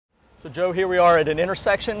So Joe, here we are at an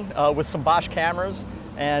intersection with some Bosch cameras,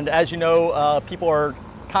 and as you know, people are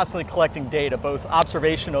constantly collecting data, both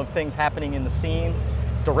observation of things happening in the scene,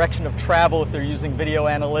 direction of travel if they're using video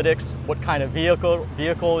analytics, what kind of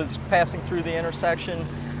vehicle is passing through the intersection,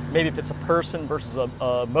 maybe if it's a person versus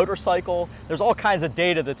a motorcycle. There's all kinds of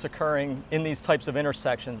data that's occurring in these types of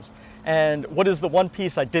intersections. And what is the one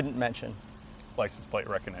piece I didn't mention? License plate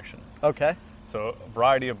recognition. Okay. So a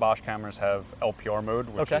variety of Bosch cameras have LPR mode,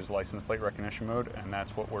 which Okay. is license plate recognition mode, and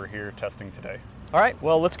that's what we're here testing today. All right,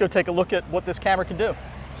 well, let's go take a look at what this camera can do.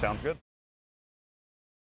 Sounds good.